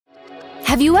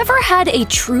Have you ever had a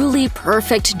truly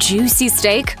perfect, juicy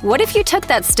steak? What if you took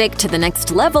that steak to the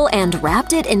next level and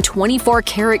wrapped it in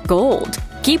 24-karat gold?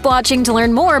 Keep watching to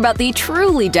learn more about the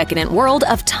truly decadent world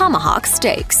of tomahawk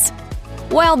steaks.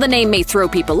 While the name may throw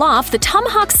people off, the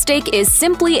tomahawk steak is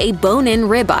simply a bone-in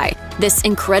ribeye. This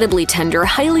incredibly tender,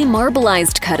 highly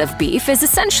marbleized cut of beef is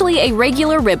essentially a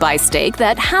regular ribeye steak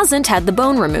that hasn't had the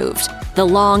bone removed. The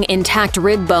long, intact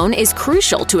rib bone is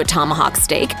crucial to a tomahawk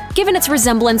steak, given its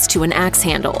resemblance to an axe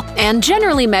handle, and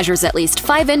generally measures at least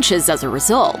 5 inches as a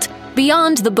result.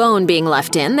 Beyond the bone being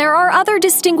left in, there are other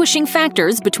distinguishing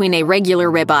factors between a regular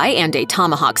ribeye and a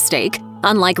tomahawk steak.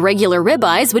 Unlike regular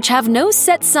ribeyes, which have no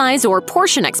set size or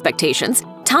portion expectations,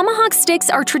 tomahawk steaks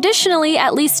are traditionally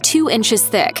at least 2 inches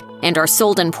thick and are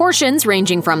sold in portions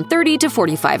ranging from 30 to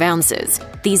 45 ounces.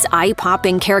 These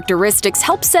eye-popping characteristics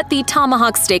help set the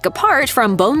tomahawk steak apart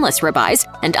from boneless ribeyes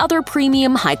and other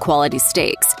premium high-quality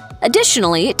steaks.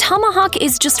 Additionally, tomahawk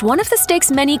is just one of the steak's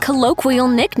many colloquial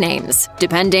nicknames.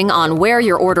 Depending on where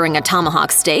you're ordering a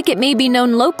tomahawk steak, it may be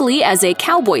known locally as a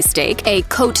cowboy steak, a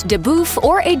côte de boeuf,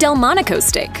 or a Delmonico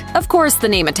steak. Of course, the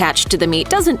name attached to the meat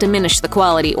doesn't diminish the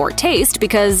quality or taste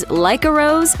because, like a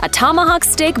rose, a tomahawk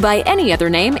steak by any other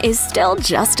name is still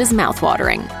just as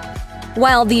mouthwatering.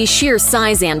 While the sheer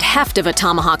size and heft of a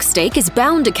tomahawk steak is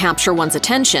bound to capture one's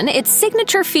attention, its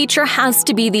signature feature has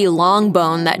to be the long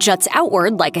bone that juts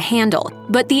outward like a handle.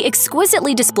 But the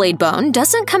exquisitely displayed bone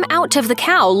doesn't come out of the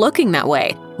cow looking that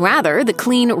way. Rather, the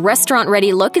clean,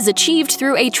 restaurant-ready look is achieved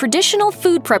through a traditional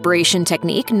food preparation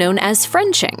technique known as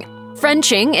Frenching.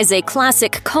 Frenching is a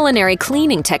classic culinary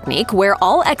cleaning technique where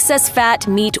all excess fat,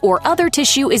 meat, or other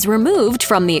tissue is removed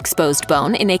from the exposed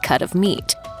bone in a cut of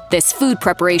meat. This food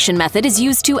preparation method is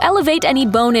used to elevate any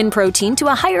bone-in protein to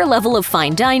a higher level of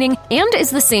fine dining and is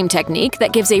the same technique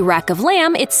that gives a rack of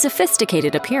lamb its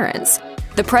sophisticated appearance.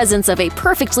 The presence of a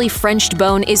perfectly Frenched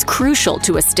bone is crucial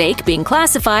to a steak being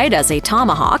classified as a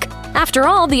tomahawk. After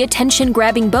all, the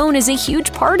attention-grabbing bone is a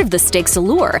huge part of the steak's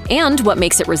allure and what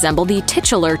makes it resemble the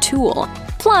titular tool.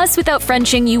 Plus, without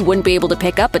Frenching, you wouldn't be able to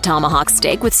pick up a tomahawk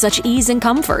steak with such ease and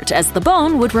comfort, as the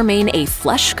bone would remain a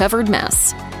flesh-covered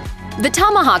mess. The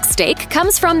tomahawk steak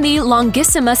comes from the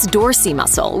longissimus dorsi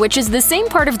muscle, which is the same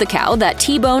part of the cow that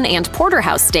T-bone and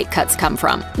porterhouse steak cuts come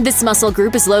from. This muscle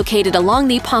group is located along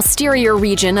the posterior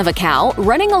region of a cow,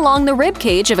 running along the rib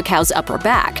cage of a cow's upper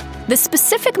back. The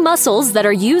specific muscles that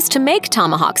are used to make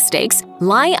tomahawk steaks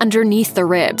lie underneath the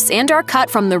ribs and are cut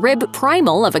from the rib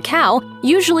primal of a cow,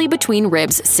 usually between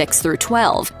ribs 6 through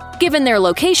 12. Given their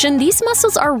location, these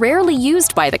muscles are rarely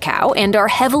used by the cow and are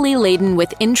heavily laden with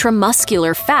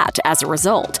intramuscular fat as a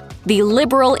result. The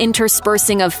liberal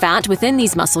interspersing of fat within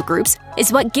these muscle groups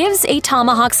is what gives a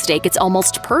tomahawk steak its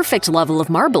almost perfect level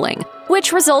of marbling,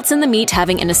 which results in the meat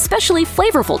having an especially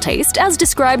flavorful taste as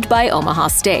described by Omaha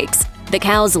Steaks. The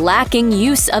cow's lacking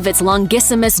use of its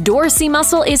longissimus dorsi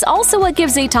muscle is also what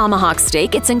gives a tomahawk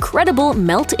steak its incredible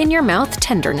melt-in-your-mouth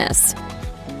tenderness.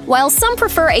 While some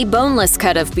prefer a boneless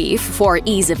cut of beef for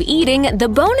ease of eating, the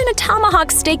bone in a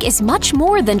tomahawk steak is much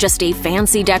more than just a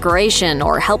fancy decoration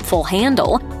or helpful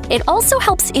handle. It also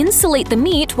helps insulate the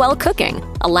meat while cooking,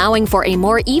 allowing for a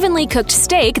more evenly cooked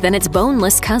steak than its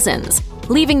boneless cousins.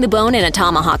 Leaving the bone in a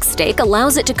tomahawk steak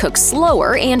allows it to cook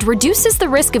slower and reduces the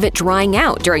risk of it drying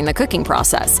out during the cooking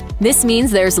process. This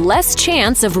means there's less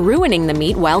chance of ruining the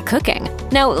meat while cooking.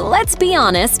 Now, let's be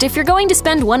honest, if you're going to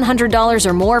spend $100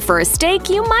 or more for a steak,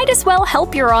 you might as well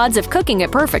help your odds of cooking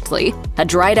it perfectly. A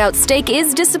dried-out steak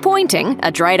is disappointing.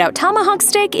 A dried-out tomahawk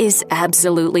steak is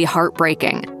absolutely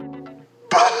heartbreaking.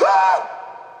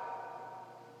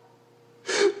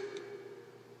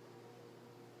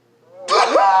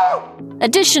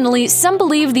 Additionally, some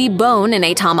believe the bone in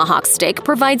a tomahawk steak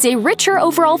provides a richer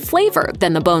overall flavor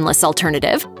than the boneless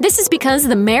alternative. This is because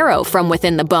the marrow from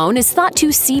within the bone is thought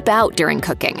to seep out during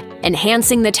cooking,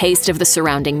 enhancing the taste of the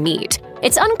surrounding meat.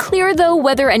 It's unclear, though,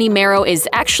 whether any marrow is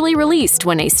actually released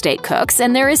when a steak cooks,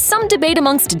 and there is some debate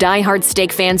amongst die-hard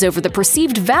steak fans over the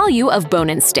perceived value of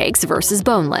bone-in steaks versus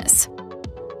boneless.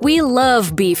 We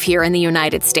love beef here in the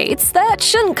United States. That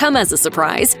shouldn't come as a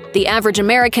surprise. The average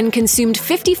American consumed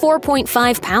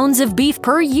 54.5 pounds of beef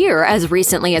per year as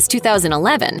recently as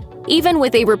 2011. Even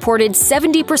with a reported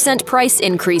 70% price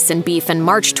increase in beef in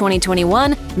March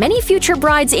 2021, many future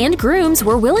brides and grooms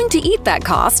were willing to eat that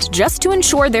cost just to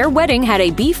ensure their wedding had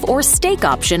a beef or steak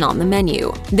option on the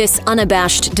menu. This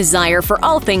unabashed desire for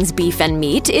all things beef and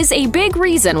meat is a big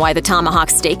reason why the tomahawk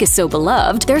steak is so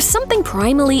beloved. There's something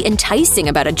primally enticing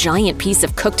about a giant piece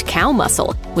of cooked cow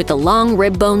muscle, with the long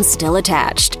rib bone still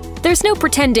attached. There's no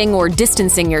pretending or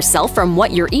distancing yourself from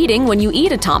what you're eating when you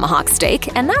eat a tomahawk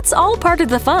steak, and that's all part of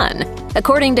the fun.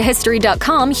 According to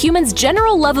History.com, humans'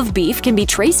 general love of beef can be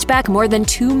traced back more than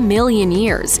 2 million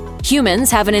years. Humans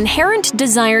have an inherent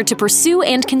desire to pursue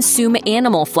and consume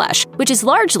animal flesh, which is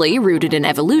largely rooted in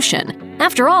evolution.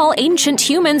 After all, ancient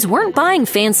humans weren't buying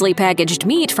fancily packaged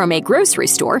meat from a grocery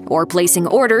store or placing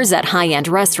orders at high-end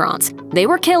restaurants. They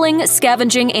were killing,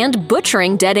 scavenging, and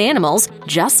butchering dead animals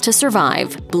just to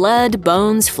survive. Blood,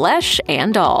 bones, flesh,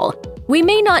 and all. We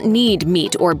may not need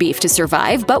meat or beef to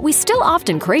survive, but we still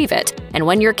often crave it. And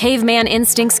when your caveman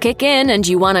instincts kick in and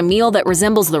you want a meal that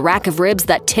resembles the rack of ribs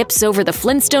that tips over the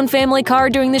Flintstone family car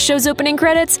during the show's opening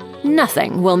credits,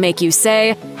 nothing will make you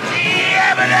say,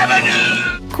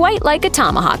 quite like a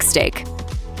tomahawk steak.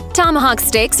 Tomahawk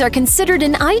steaks are considered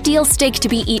an ideal steak to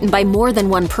be eaten by more than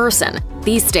one person.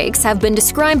 These steaks have been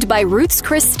described by Ruth's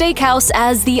Chris Steakhouse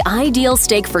as the ideal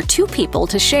steak for 2 people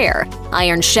to share.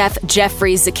 Iron Chef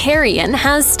Geoffrey Zakarian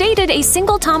has stated a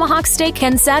single tomahawk steak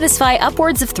can satisfy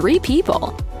upwards of 3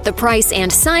 people. The price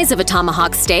and size of a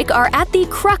tomahawk steak are at the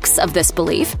crux of this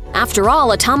belief. After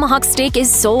all, a tomahawk steak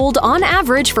is sold on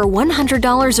average for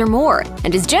 $100 or more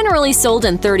and is generally sold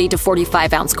in 30 to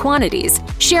 45-ounce quantities.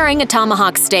 Sharing a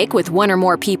tomahawk steak with 1 or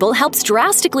more people helps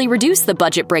drastically reduce the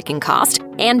budget-breaking cost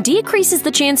and decreases the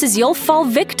chances you'll fall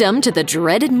victim to the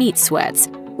dreaded meat sweats.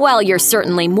 While you're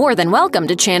certainly more than welcome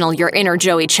to channel your inner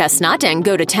Joey Chestnut and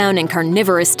go to town in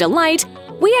carnivorous delight,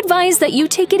 we advise that you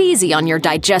take it easy on your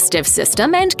digestive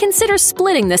system and consider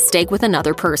splitting this steak with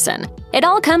another person. It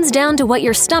all comes down to what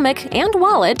your stomach and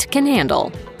wallet can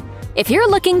handle. If you're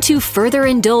looking to further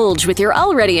indulge with your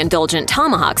already indulgent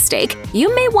tomahawk steak,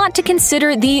 you may want to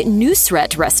consider the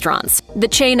Nusret restaurants, the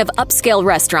chain of upscale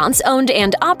restaurants owned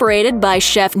and operated by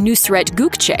Chef Nusret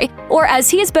Gukce, or as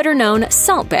he is better known,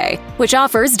 Salt Bae, which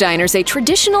offers diners a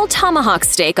traditional tomahawk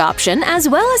steak option as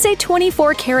well as a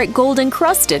 24-karat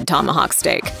gold-encrusted tomahawk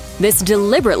steak. This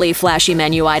deliberately flashy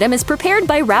menu item is prepared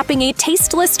by wrapping a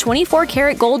tasteless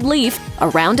 24-karat gold leaf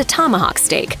around a tomahawk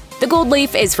steak. The gold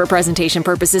leaf is for presentation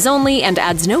purposes only and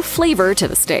adds no flavor to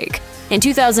the steak. In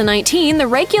 2019, the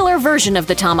regular version of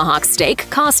the tomahawk steak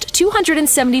cost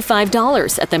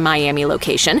 $275 at the Miami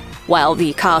location, while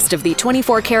the cost of the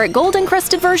 24-karat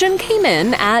gold-encrusted version came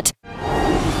in at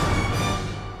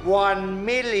 $1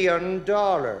 million.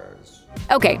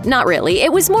 Okay, not really.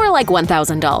 It was more like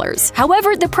 $1,000.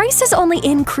 However, the price has only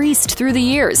increased through the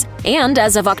years. And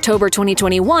as of October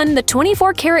 2021, the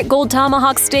 24-karat gold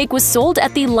tomahawk steak was sold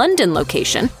at the London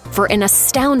location for an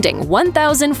astounding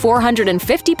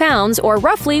 £1,450 or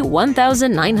roughly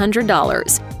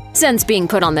 $1,900. Since being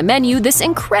put on the menu, this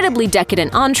incredibly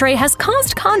decadent entree has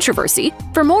caused controversy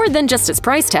for more than just its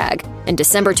price tag. In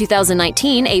December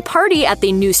 2019, a party at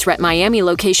the Nusret Miami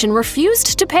location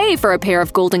refused to pay for a pair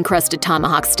of gold-encrusted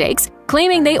tomahawk steaks,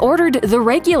 claiming they ordered the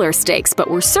regular steaks but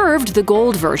were served the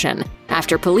gold version.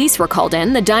 After police were called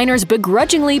in, the diners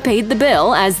begrudgingly paid the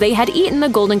bill as they had eaten the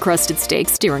gold-encrusted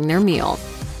steaks during their meal.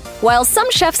 While some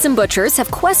chefs and butchers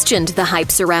have questioned the hype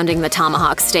surrounding the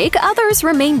tomahawk steak, others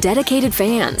remain dedicated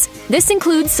fans. This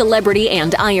includes celebrity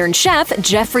and Iron Chef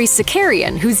Geoffrey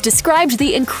Zakarian, who's described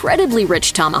the incredibly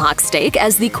rich tomahawk steak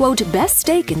as the, quote, best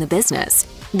steak in the business.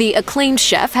 The acclaimed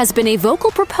chef has been a vocal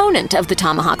proponent of the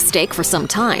tomahawk steak for some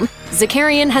time.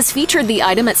 Zakarian has featured the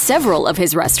item at several of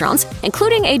his restaurants,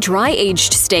 including a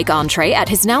dry-aged steak entree at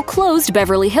his now-closed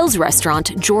Beverly Hills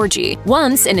restaurant, Georgie.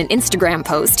 Once, in an Instagram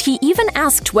post, he even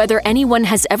asked whether anyone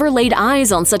has ever laid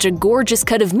eyes on such a gorgeous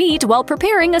cut of meat while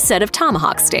preparing a set of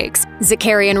tomahawk steaks.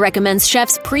 Zakarian recommends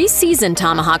chefs pre-season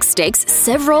tomahawk steaks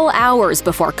several hours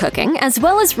before cooking, as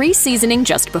well as re-seasoning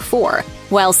just before.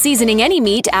 While seasoning any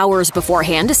meat hours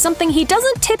beforehand is something he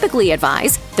doesn't typically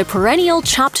advise, the perennial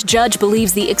chopped judge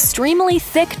believes the extremely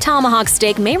thick tomahawk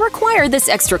steak may require this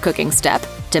extra cooking step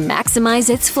to maximize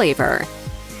its flavor.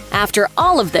 After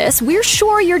all of this, we're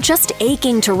sure you're just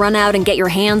aching to run out and get your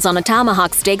hands on a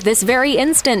tomahawk steak this very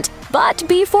instant. But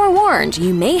be forewarned,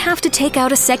 you may have to take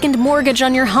out a second mortgage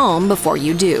on your home before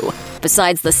you do.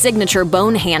 Besides the signature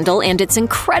bone handle and its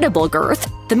incredible girth,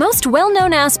 the most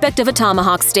well-known aspect of a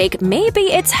tomahawk steak may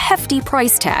be its hefty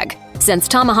price tag. Since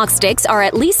tomahawk steaks are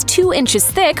at least 2 inches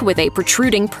thick with a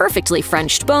protruding, perfectly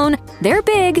Frenched bone, they're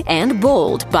big and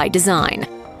bold by design.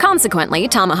 Consequently,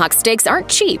 tomahawk steaks aren't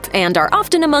cheap and are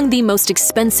often among the most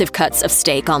expensive cuts of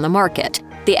steak on the market.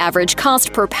 The average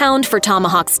cost per pound for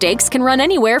tomahawk steaks can run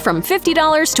anywhere from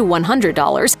 $50 to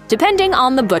 $100, depending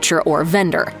on the butcher or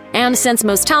vendor. And since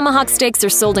most tomahawk steaks are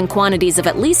sold in quantities of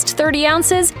at least 30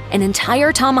 ounces, an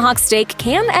entire tomahawk steak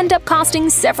can end up costing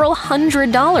several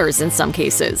 $100s in some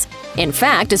cases. In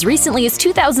fact, as recently as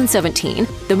 2017,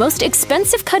 the most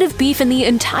expensive cut of beef in the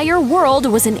entire world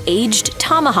was an aged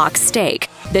tomahawk steak.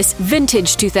 This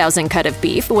vintage 2000 cut of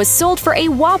beef was sold for a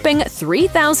whopping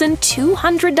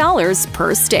 $3,200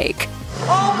 per steak.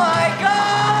 Oh my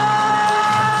God!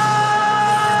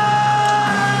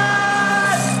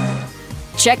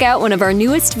 Check out one of our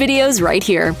newest videos right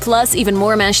here. Plus, even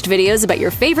more mashed videos about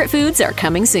your favorite foods are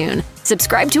coming soon.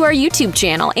 Subscribe to our YouTube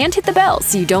channel and hit the bell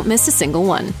so you don't miss a single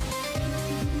one.